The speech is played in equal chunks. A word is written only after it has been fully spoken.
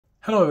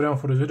Hello everyone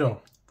for this video.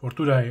 For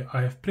today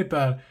I have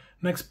prepared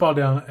next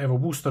Paldea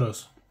Evolved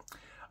boosters.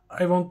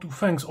 I want to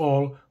thank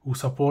all who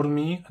support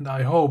me and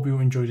I hope you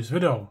enjoy this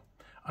video.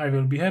 I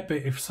will be happy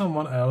if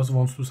someone else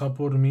wants to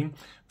support me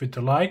with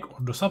a like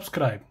or the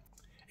subscribe.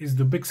 It's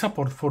the big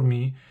support for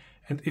me,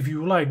 and if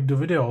you like the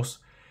videos,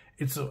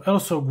 it's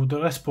also good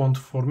response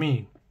for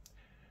me.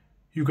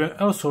 You can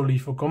also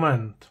leave a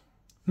comment.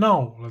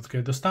 Now let's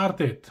get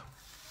started.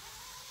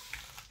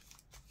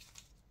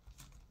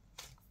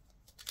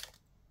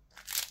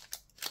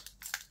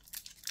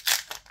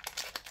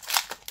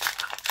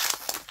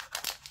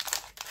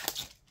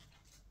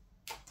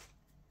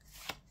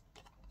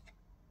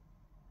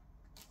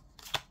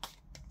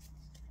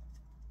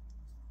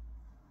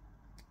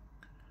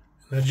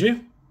 Energy,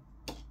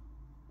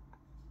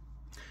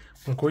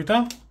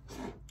 Makoita,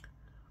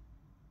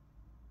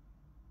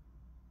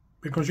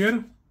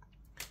 Piconchier,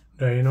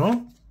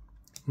 Dino,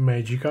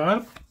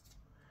 Magikarp,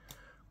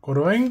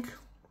 Corving,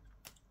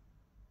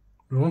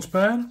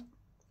 Bloomspare,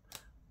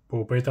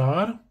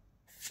 Pupitar,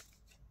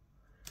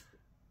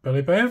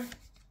 Pelipper,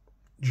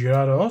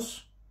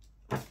 Gyarados,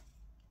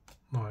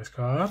 nice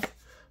card.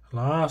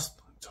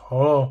 Last, it's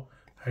Holo,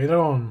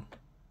 Hydron.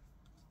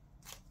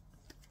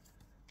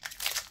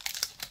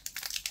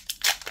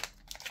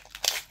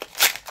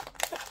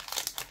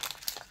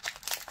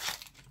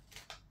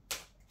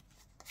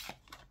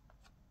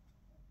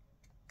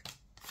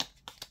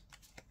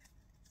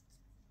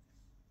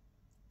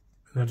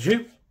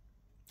 Energy,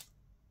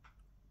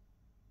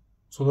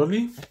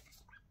 Solarly,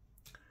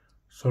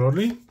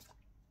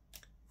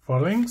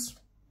 Phalanx,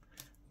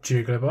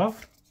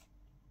 Jigglypuff,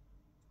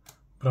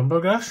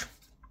 Brumblegrass,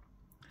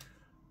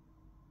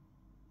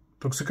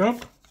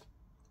 Toxicroak,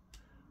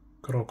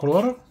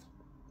 Crocodile,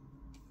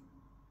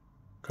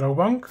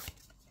 Crowbank,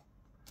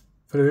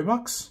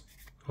 Freebucks,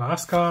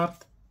 last card,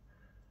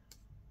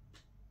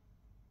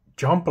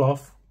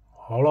 Jumpluff,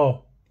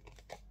 Holo.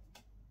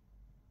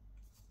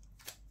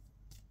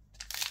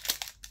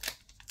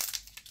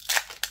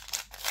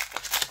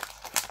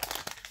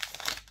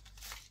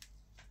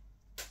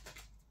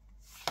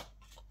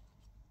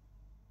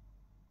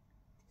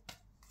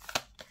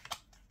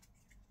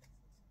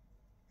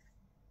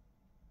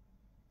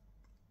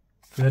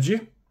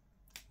 Energy,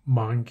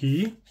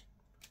 Monkey,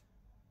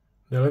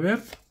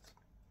 Delibird,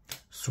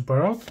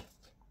 Superout,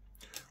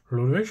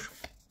 Ludwig,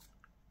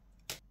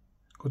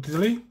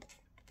 Cotizly,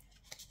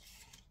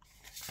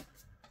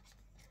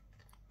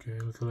 okay,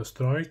 little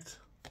destroyed,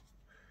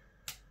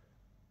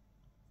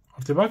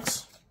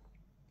 Artibucks,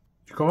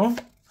 Giacomo,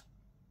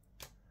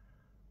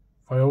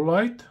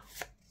 Firelight,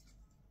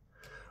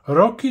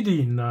 Rocky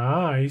D,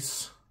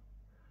 nice,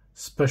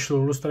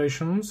 special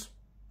illustrations.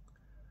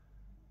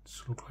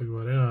 Look like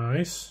very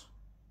nice.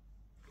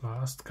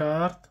 Last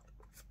card.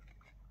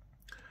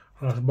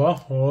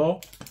 Rashba,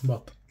 oh,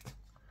 but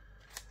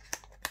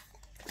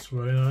it's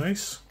very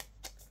nice.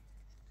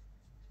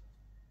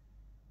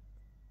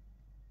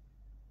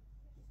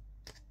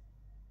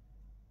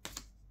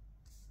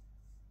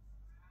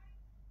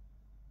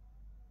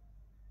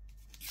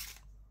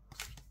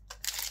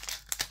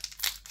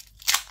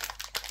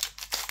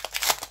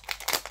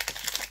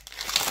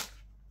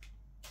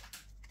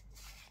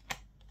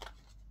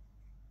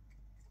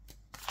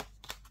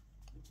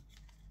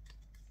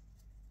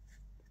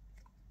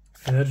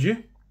 Energy,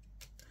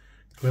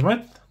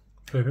 Clement,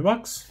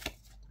 Flippybucks,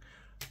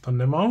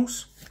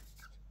 Thundermouse,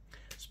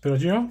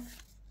 Spirogeo,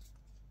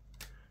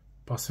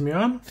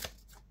 Passimian,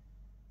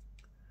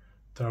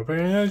 Therapy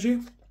Energy,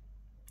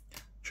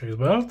 Chase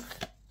Belt,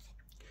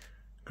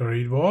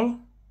 Great Ball,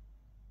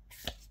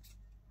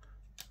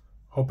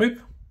 Hoppip,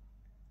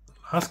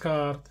 last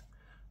card,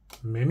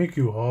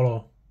 Mimikyu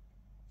Holo.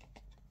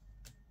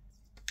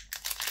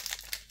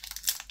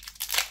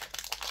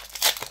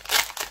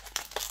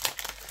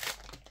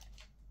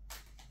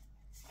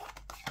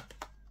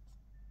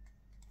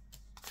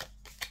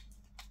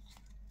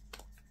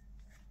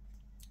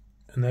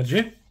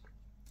 Energy,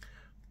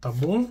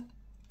 Taboo,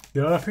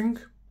 Giraffing,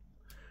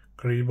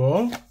 Great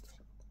Ball,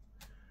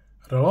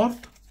 Relort,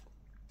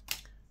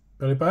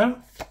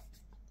 Pelipper,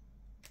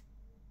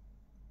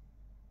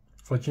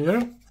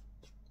 Fletchinger,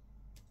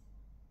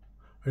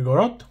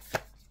 Vigorot,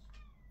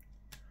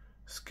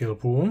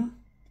 Skillpoon,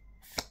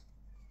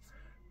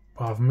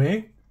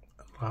 Pavme,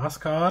 last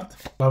card,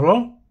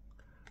 Level,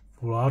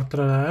 Full Art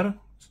Trainer,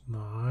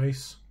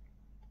 nice.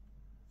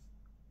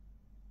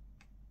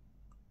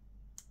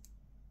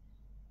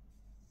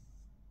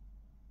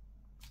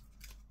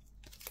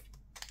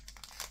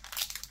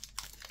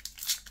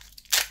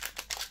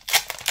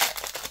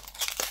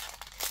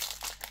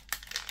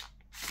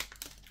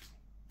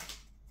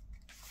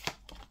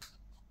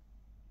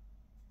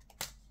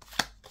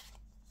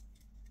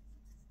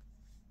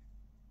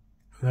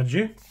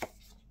 Energy,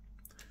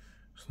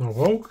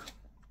 Snowpoke,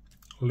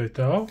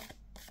 Little,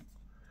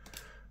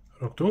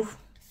 Rocktooth,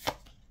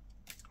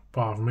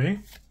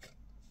 Pavme,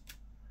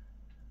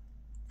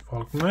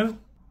 Falconer,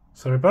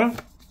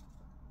 Serpent,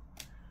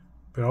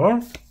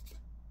 Pure,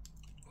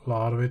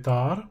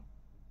 Larvitar,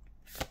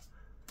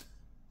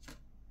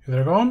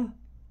 Hydreigon,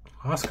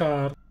 Last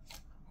card.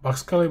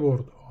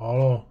 Scarlet.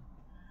 Holo.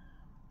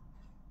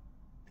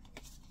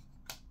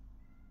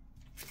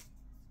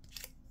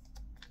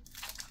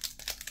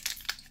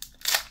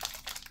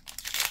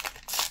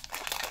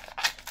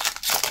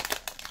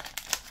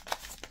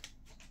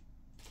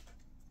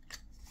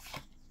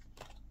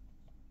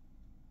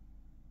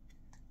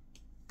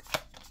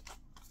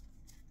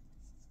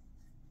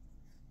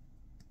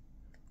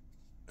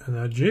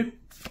 Energy,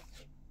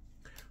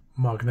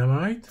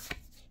 Magnemite,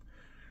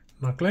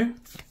 Knuckly,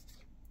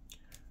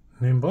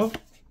 Nimble,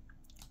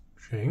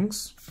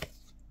 Shinx,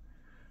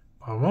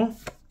 Palmo,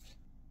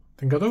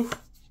 Tinkatooth,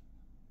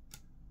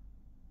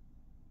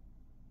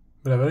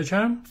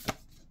 Breverichan,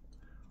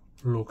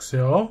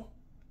 Luxio,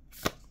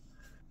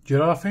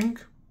 Giraffing,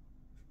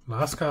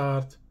 last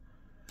card,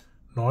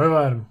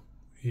 Noivern,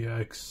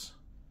 EX.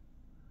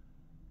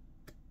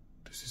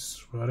 This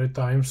is very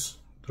times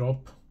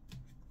drop.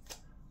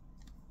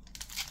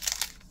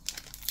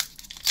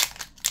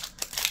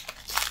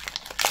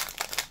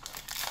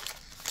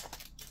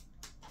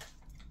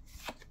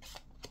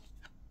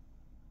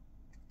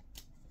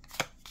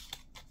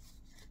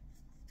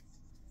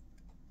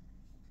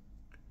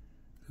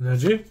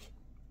 Energy,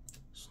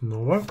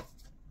 Snover,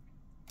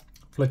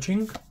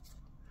 Fletching,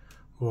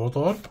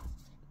 Voltorb,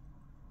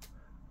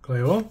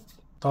 Clavel,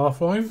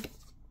 Talafloin,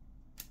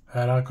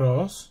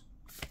 Heracross,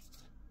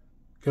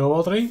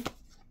 Kilowattry,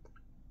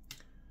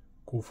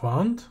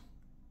 Kufant,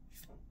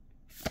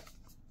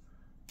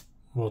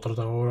 Water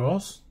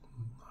Tauros,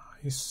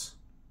 nice.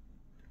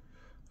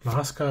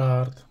 Last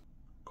card,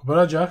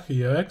 Copperajah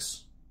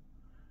EX,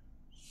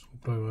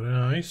 super very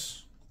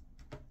nice.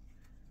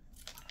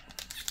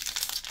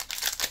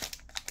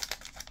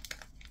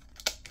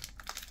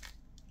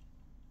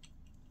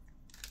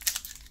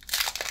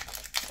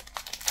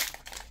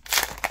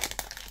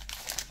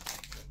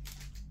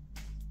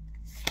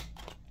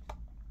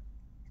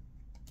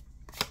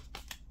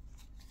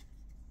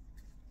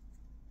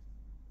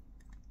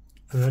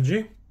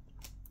 Energy,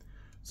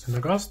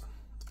 Cinegast,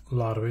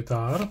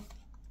 Larvitar,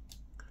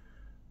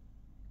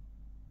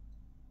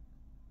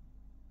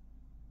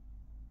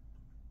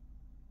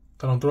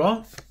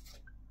 Tarantula,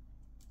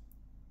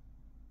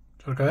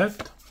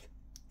 Charcadet,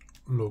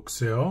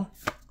 Luxio,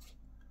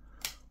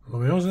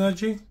 Luminous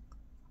Energy,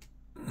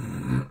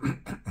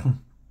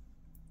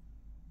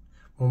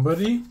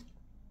 Bombardier,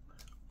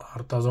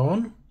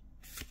 Artazon,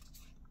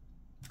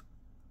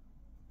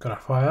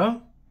 Grafire,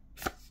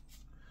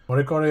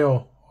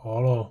 Oricorio,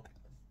 Holo.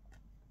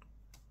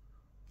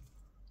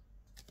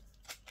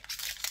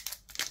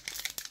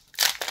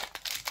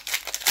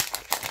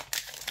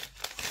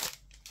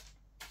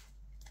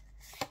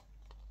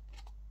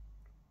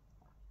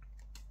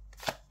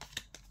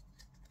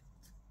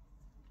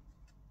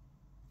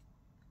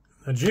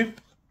 Energy,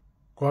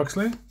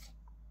 Quaxley,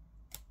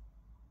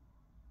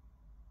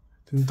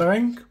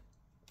 Tintank,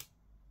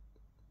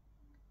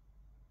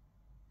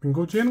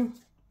 Pinguchin,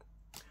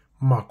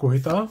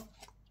 Makuhita,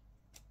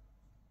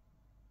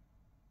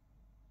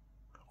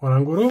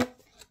 Oranguru,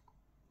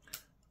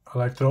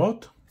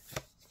 Electrode,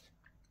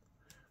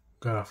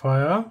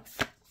 Garafaya,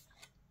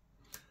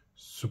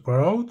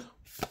 Superoat,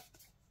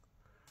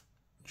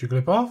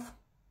 Jigglypuff,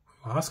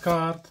 last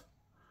card,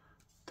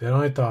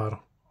 Tyranitar,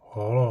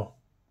 Holo.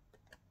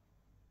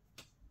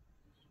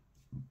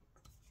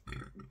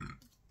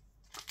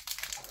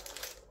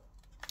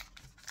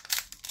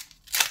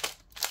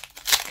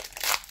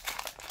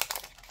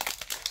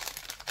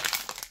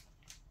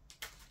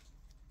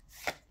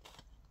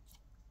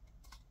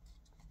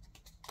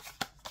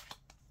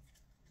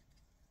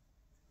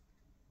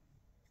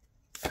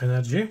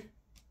 Energy,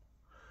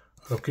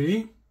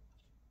 Rocky,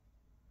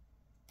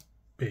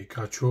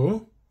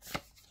 Pikachu,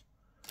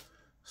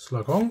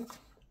 Slugong,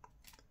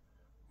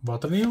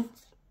 Botaniel,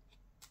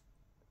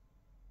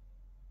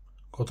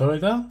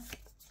 Kotorita,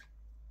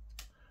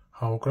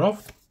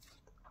 Howcroft,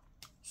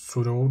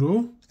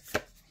 Sudowoodo,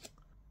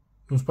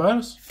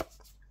 Noosepers,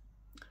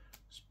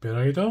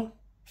 Spirator,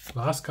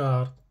 last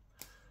card,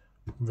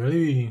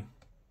 Willy,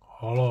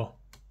 Holo.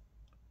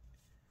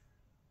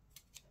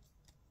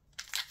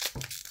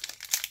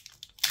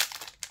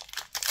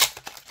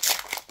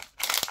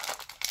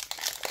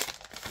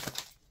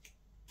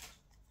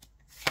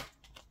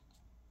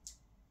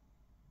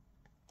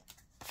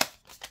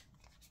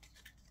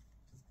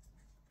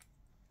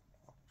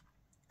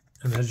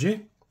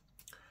 Energy,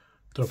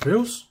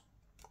 Tropius,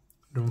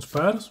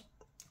 Noosepers,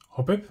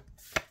 Hoppip,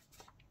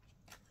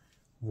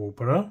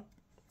 Wooper,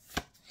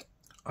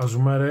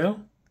 Azumarill,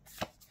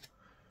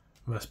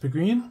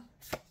 Vespiquen,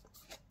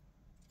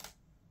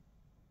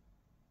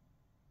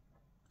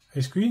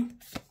 Acequeen,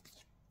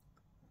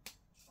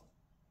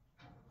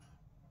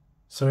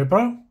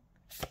 Seviper,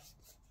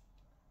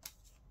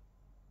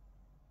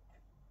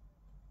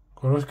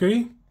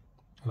 Corosquee,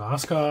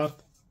 last card,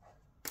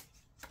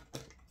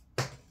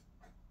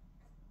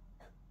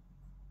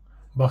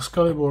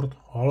 Scarlet,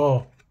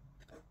 holo.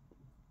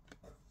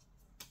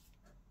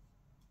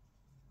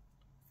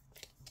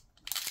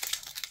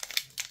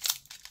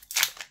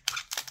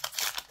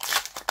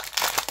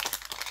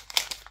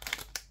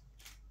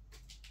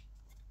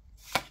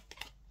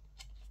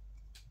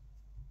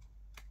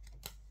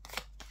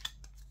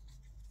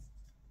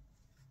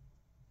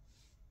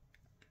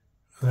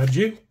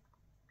 Energy,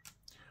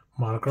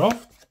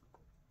 Marcroft,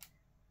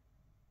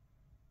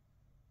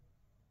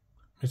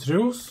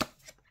 Mitrius,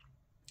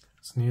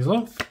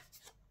 Sneasel,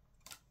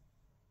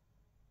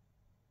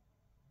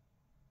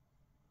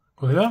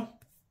 Godzilla,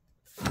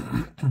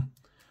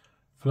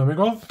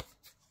 Flamigo,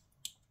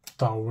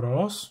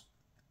 Tauros,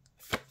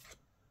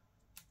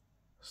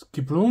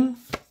 Skiploom,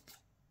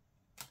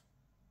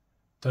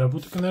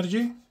 Therapeutic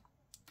Energy,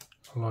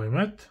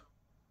 Limet,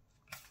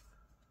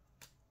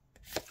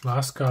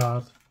 last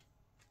card,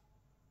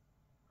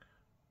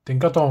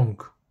 Tinkatong,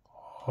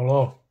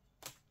 Holo.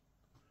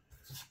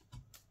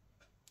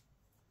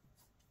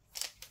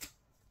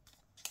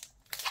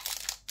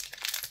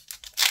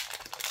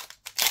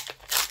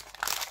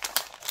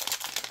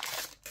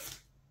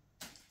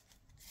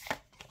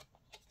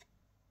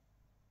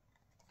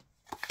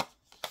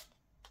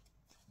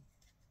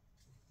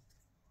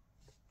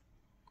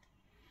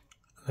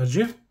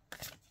 Energy,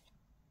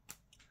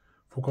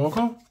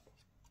 Fukuoka,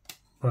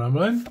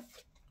 Bramlin,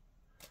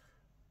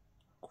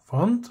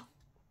 Fund,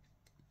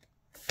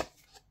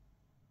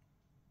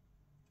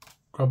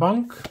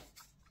 Krabank,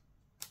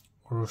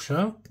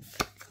 Rochelle,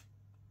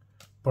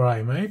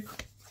 Primeape,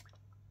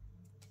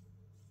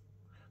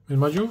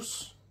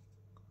 Milmajuice,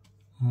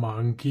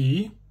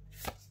 Monkey,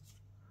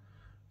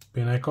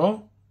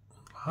 Pinnacle,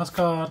 last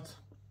card,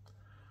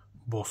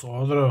 Boss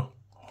Order,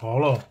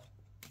 Holo.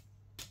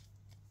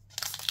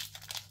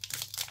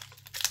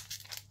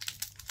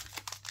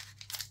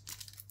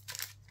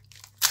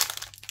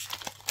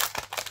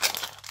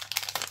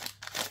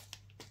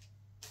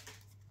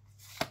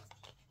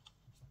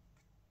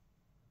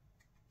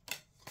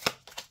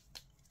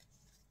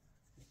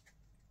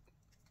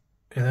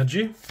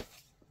 Energy,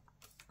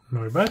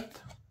 Noibat,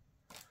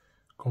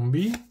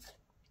 Combi,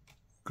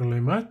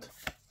 Glimat,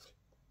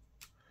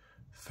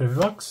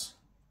 Frivax,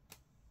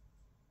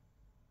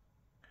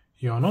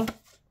 Yono,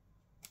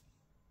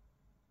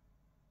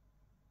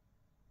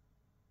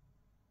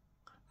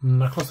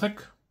 Naklasek,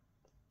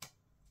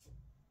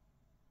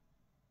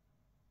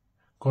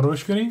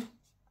 Koroshkiri,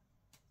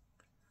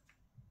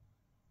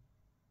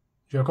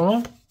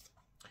 Giacomo,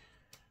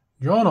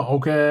 Yono,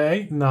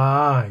 okay,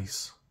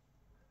 nice.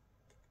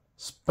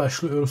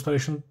 Special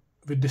illustration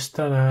with this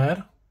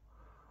trainer.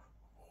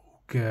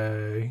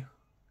 Okay.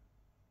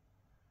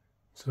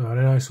 It's a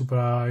very nice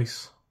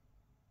surprise.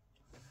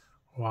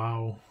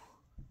 Wow.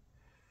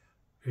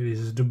 This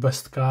is the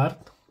best card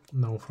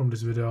now from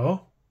this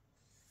video.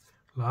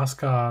 Last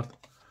card.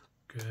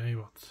 Okay,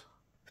 what?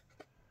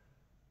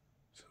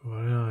 It's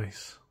very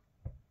nice.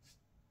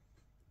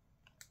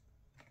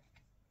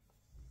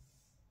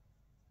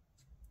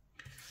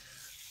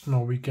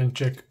 Now we can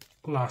check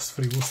last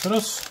 3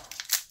 boosters.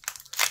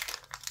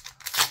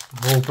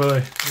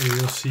 Hopefully we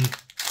will see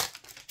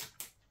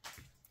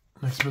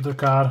next better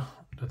card.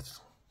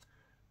 That's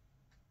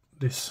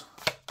this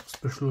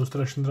special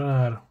illustration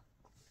trainer,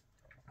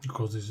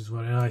 because this is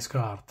very nice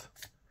card.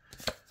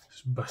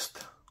 It's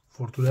best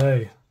for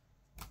today.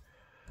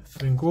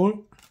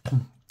 Twinkle,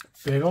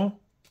 Pego,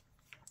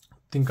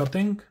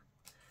 Tinkatink,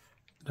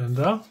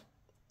 Dendra,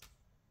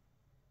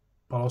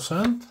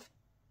 Palosand,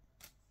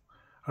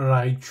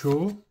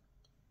 Raichu,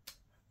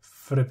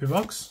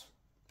 Frippivax,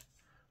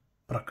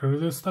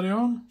 Prakritic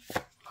Stadion,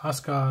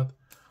 last card,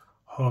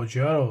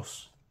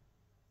 Hologeros.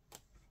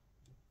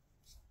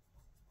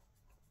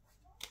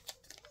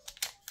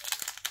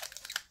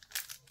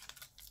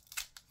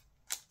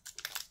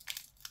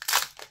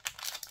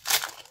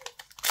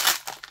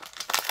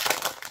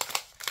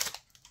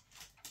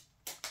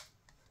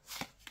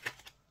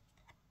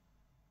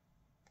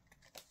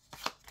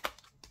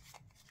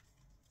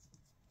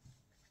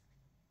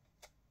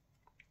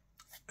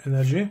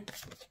 Energy,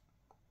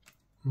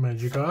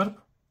 Magikarp,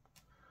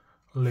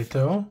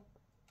 Liteo,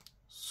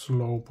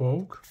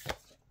 Slowpoke,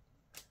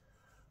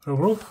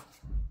 Roof,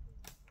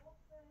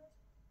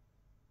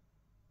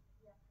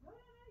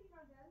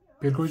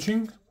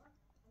 Pirkuiching,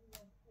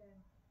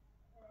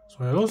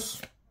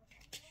 Swellos,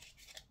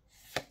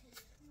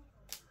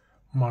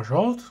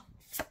 Marsholt,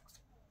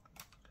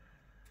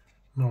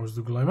 now is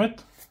the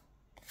Glimet,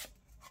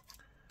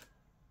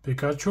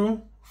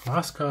 Pikachu,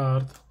 last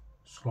card,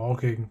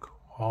 Slowking,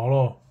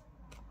 Holo.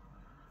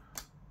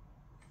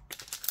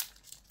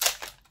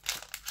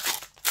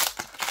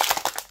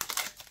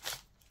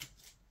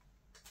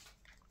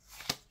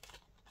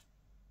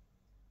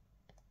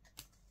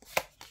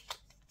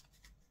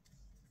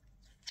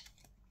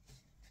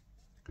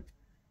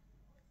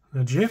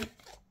 Energy,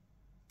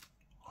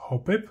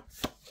 Hoppip,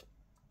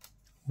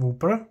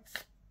 Wooper,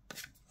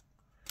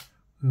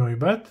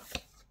 Noibat,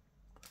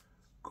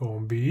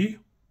 Combi,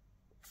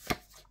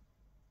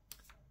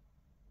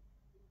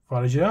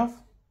 Valigeaf,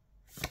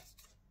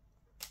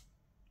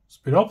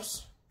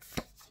 Spirops,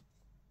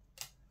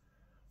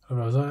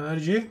 Amazon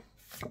Energy,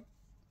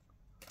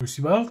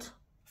 Lucy Belt,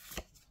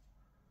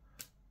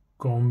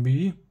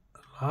 Combi,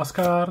 last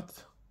card,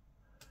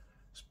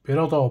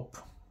 Spirotop,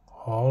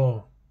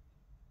 Holo.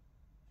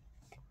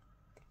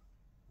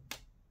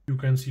 You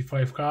can see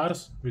 5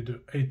 cards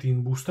with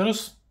 18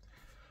 boosters,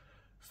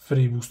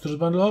 3 boosters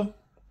bundle,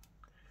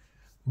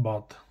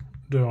 but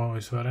the one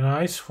is very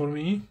nice for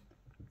me.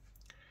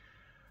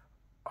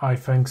 I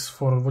thanks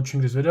for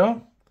watching this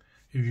video.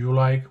 If you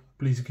like,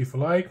 please give a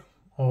like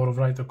or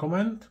write a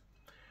comment.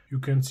 You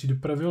can see the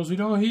previous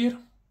video here.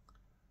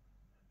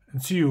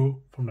 And see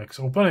you for next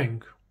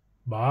opening.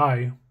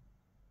 Bye.